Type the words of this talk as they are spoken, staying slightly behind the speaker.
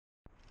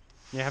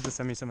You have to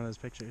send me some of those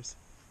pictures.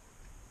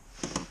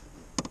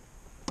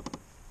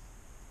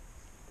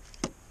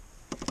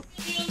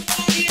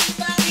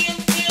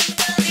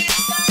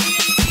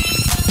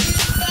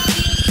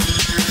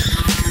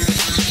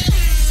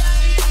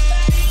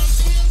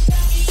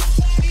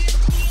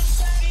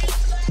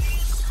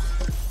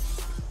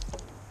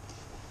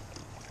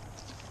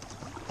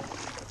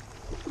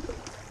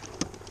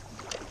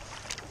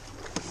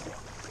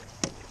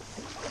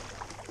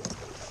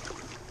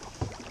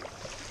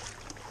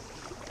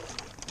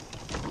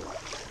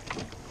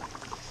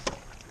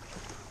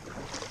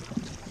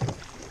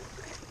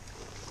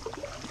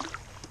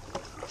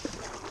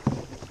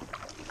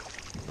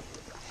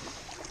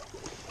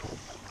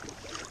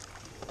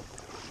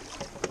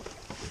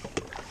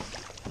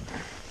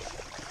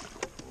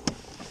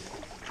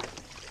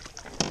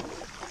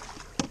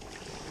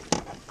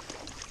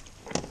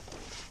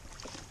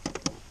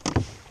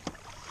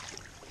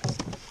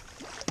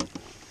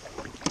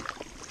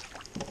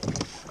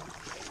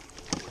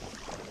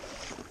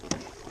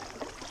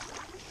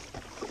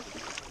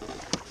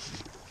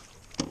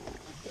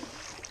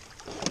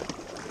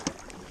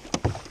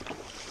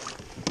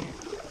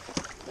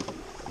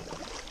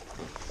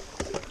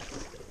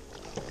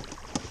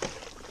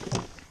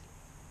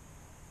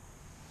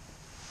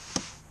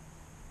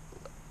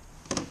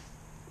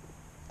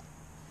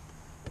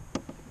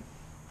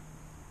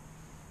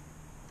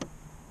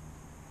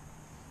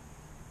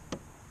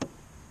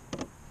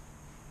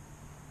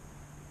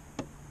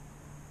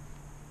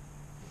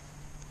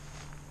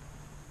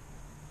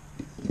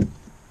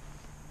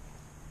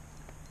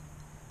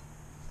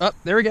 Oh,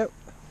 there we go.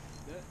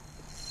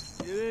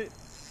 Get it.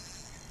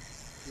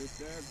 Get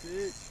that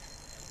bitch.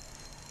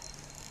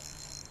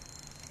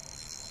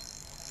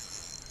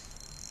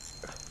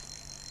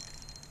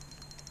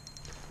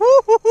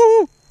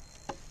 Woo-hoo-hoo!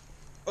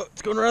 Oh,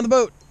 it's going around the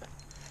boat.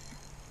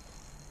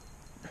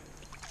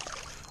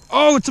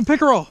 Oh, it's a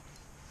pickerel.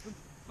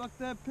 Fuck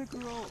that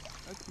pickerel.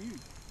 That's huge.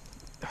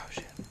 Oh,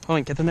 shit. Hold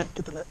on, get the net,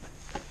 get the net.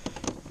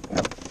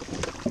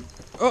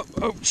 Oh,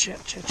 oh, shit.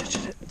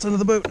 It's under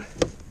the boat.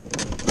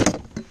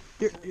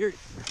 Here. I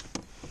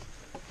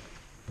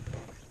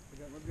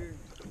got my beer.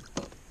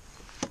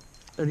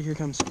 Ready, here it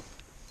comes.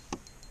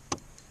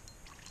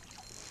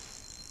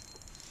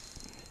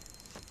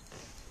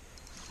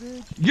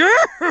 Bitch.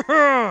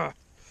 Yeah!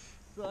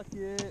 Suck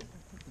it.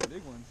 That's a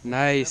big one.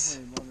 Nice.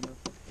 Definitely long enough.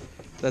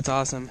 That's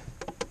awesome.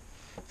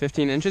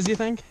 15 inches, you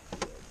think?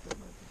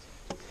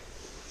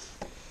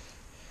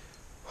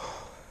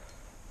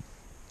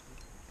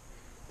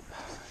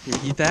 You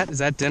eat that? Is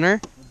that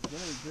dinner?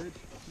 That's dinner, bitch.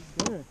 It's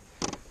dinner.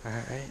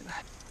 Alright.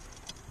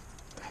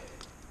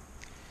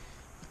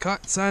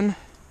 Caught, son.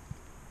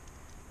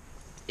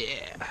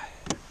 Yeah.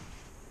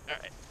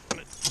 Alright, I'm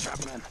gonna drop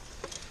him in.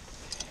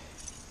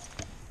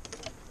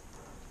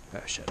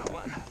 Oh shit, hold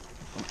on.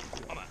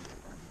 Hold on.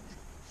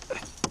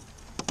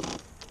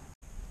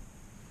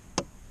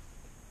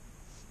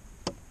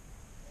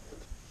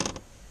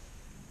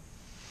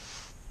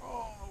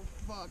 Oh,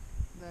 fuck.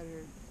 That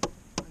hurt.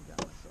 I got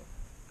myself.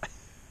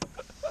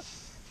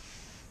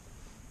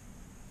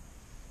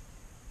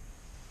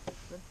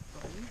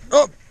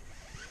 Oh!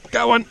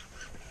 Got one!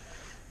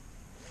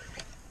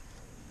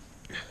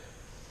 You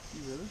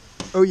really?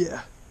 Oh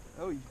yeah.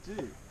 Oh, you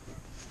do?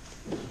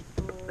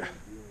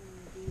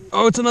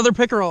 Oh, it's another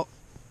pickerel.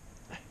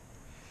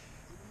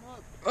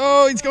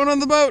 Oh, he's going on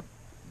the boat.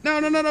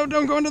 No,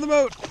 don't go into the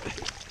boat.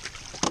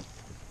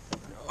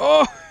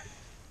 Oh!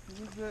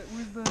 Where's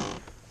that?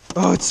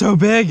 Oh, it's so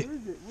big. Where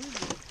is it?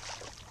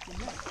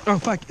 Oh,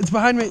 fuck, it's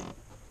behind me.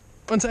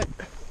 One sec.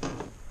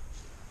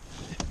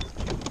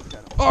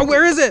 Oh,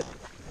 where is it?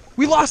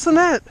 We lost the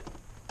net.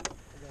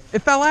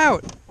 It fell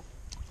out.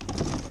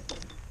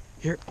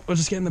 Here, we'll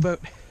just get in the boat.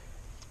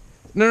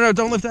 No,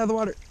 don't lift it out of the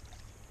water.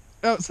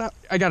 Oh, stop.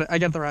 I got it. I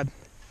got the rod.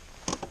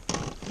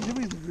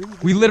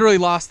 We literally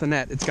lost the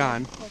net. It's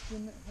gone.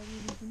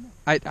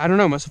 I don't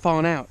know. Must have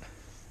fallen out.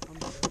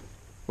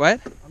 What?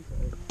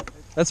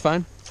 That's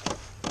fine.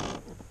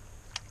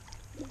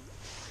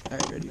 All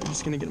right, ready. We're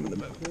just gonna get him in the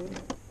boat.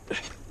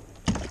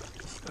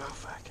 Oh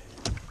fuck!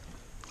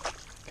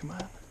 Come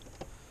on.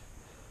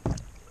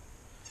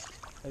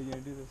 How you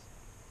gonna do this?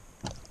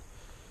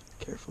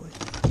 Carefully.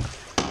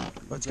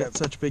 Oh, it's got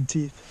such big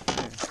teeth.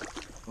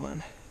 Hold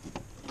on.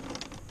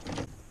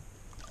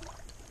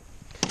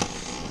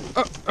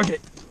 Oh, okay.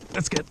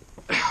 That's good.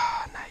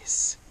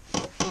 Nice.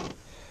 Look,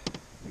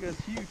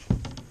 that's huge.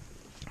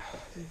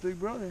 He's big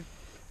brother.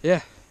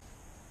 Yeah.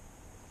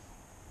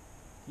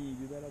 Can you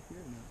do that up here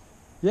or no?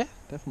 Yeah,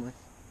 definitely.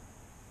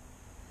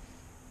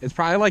 It's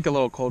probably like a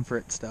little cold for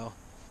it still.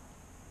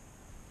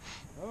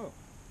 Oh.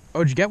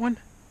 Oh, did you get one?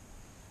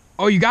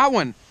 Oh, you got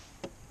one.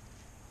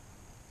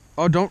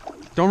 Oh, don't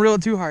reel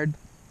it too hard.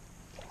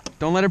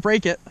 Don't let it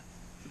break it.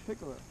 It's a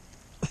piccolo.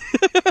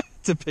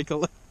 It's a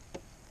piccolo.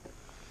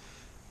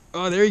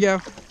 Oh, there you go.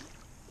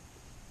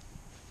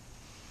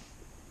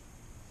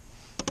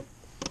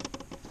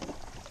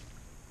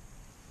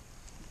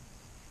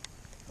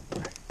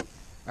 All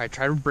right,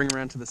 try to bring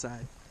around to the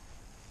side.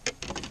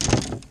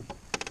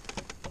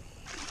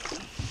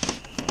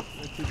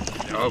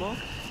 Oh.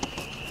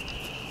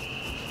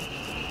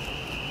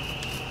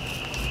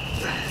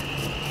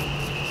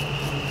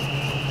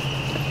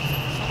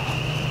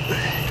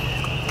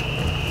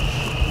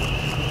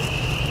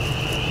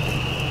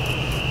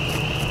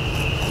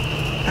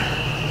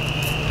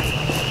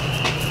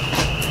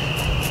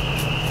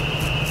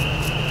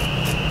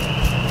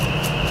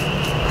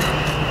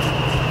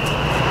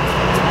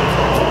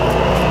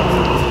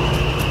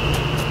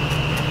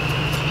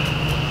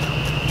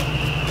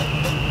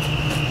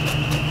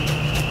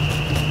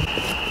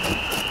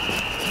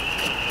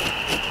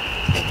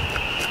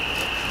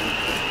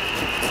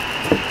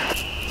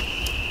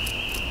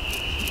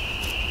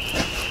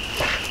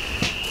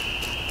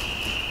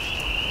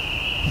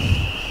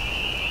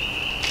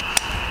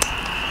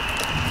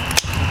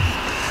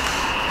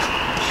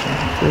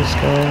 This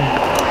guy.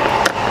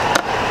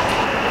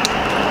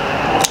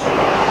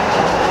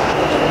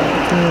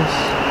 This.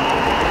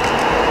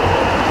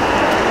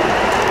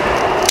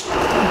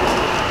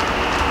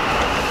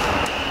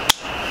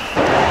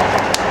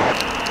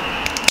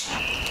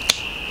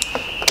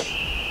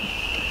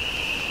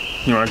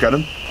 You want to cut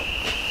him?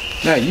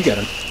 No, you get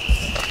him.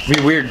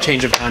 Be weird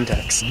change of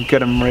context. You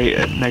cut him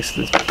right next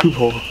to this poop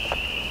hole.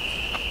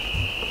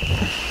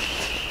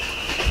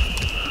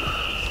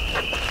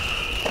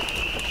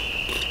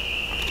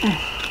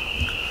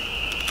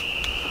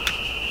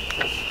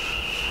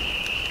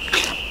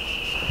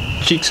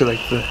 Cheeks are like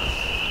the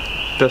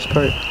best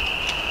part.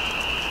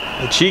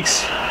 The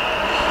cheeks.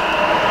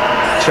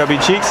 Chubby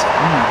cheeks.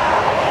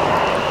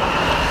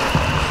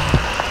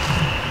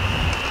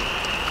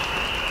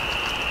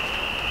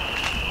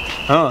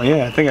 Oh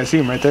yeah, I think I see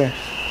him right there.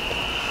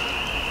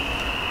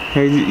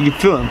 Hey, you can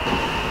feel him.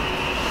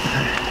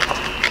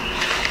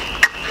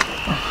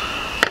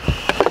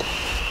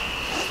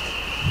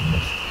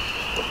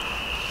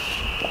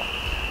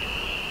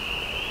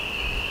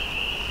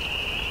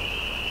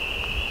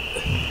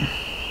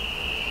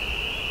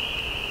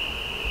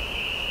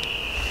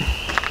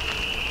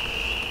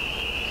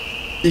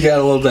 You got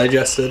a little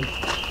digested.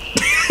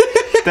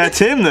 That's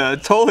him though,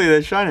 totally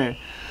the shiner.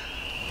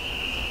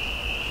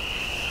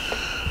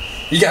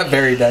 You got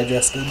very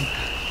digested.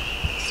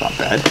 It's not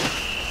bad.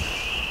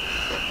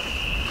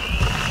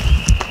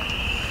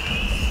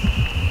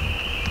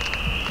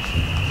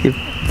 You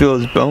feel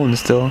his bones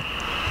still.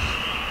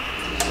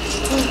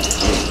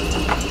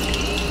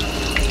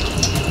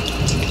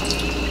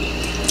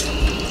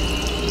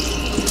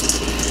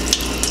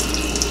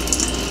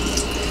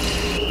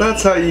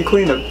 That's how you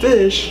clean a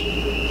fish.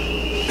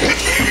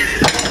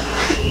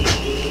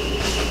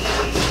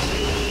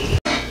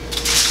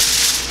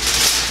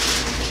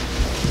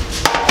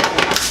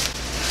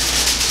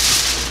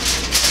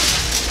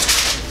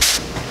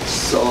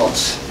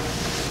 Sauce.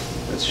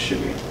 That's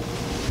sugar.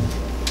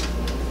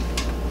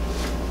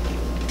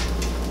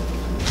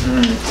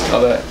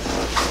 All that.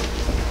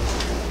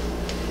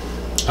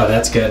 Oh,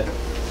 that's good.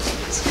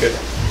 It's good.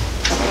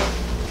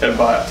 Gotta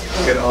buy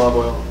it. Get olive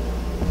oil.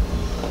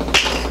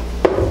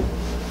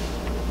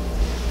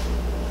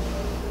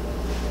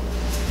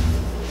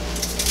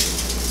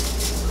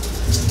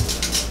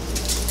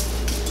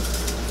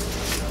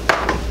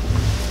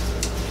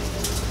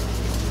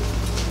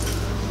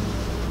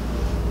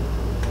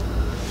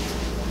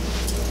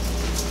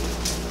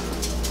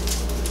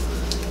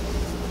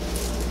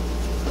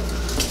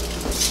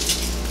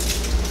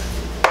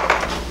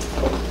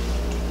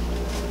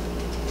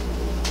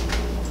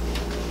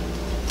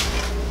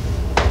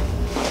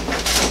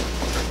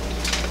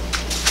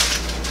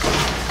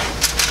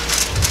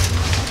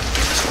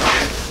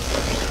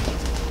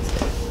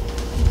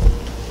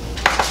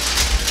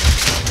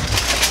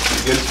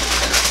 Good.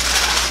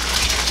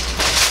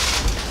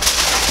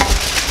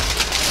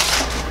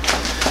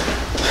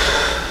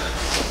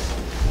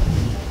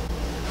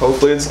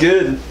 Hopefully it's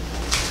good.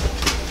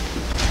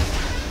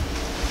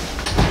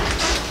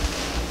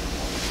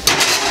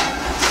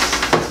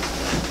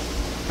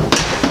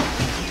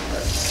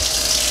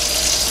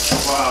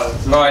 Wow.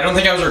 Oh, I don't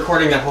think I was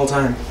recording that whole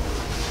time.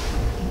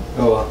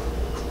 Oh well.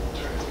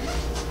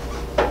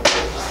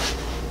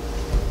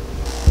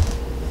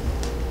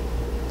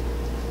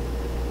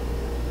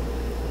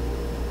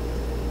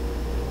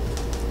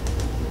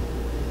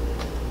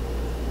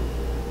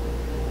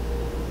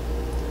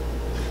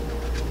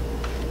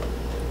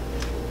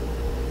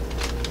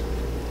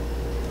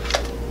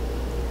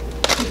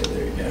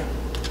 There you go.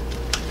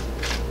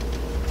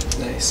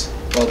 Nice.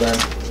 Well done.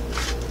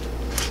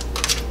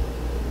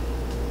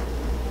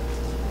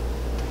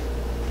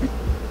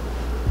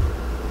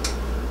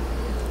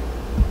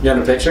 You got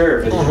a picture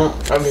or video?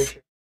 I'll make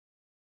sure.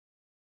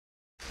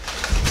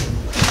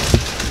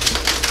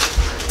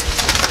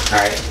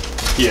 Alright.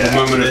 Yeah, The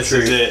moment of this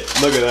truth. is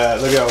it. Look at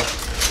that. Look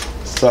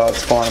how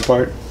it's falling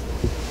apart.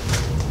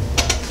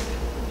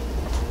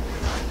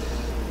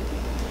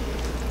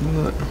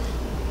 Look.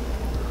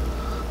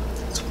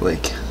 It's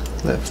flake.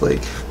 That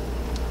flake.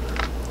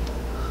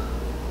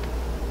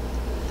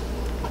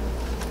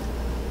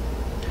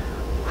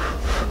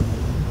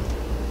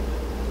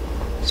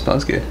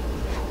 Smells good.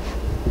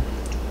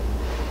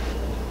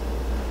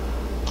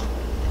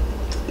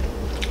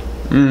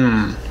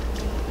 Mmm.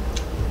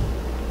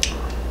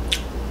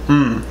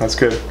 Mmm, that's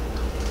good.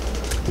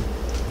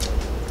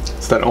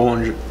 It's that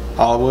orange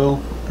olive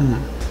oil.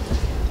 Mmm.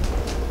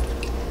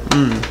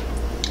 Mmm.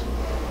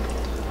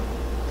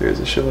 There's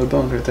a shitload of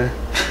bones right there.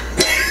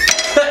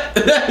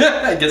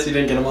 I guess you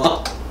didn't get them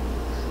all.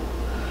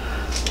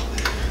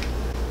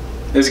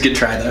 It was a good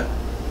try though.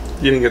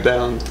 You didn't get that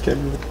on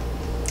camera.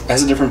 It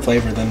has a different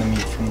flavor than the meat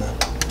from the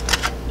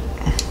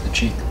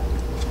cheek.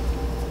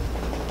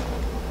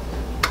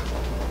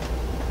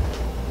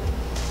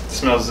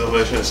 Smells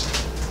delicious.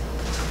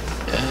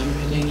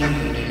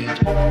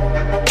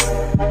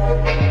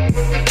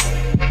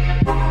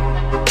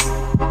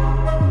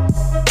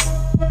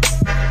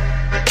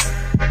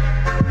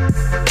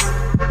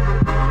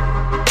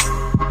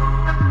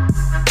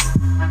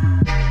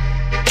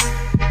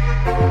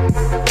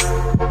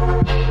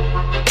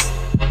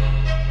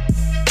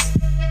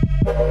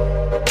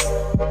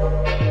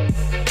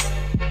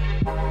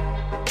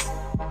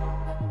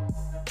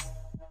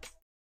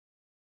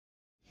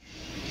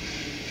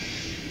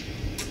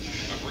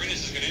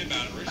 Arenas is going to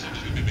inbound.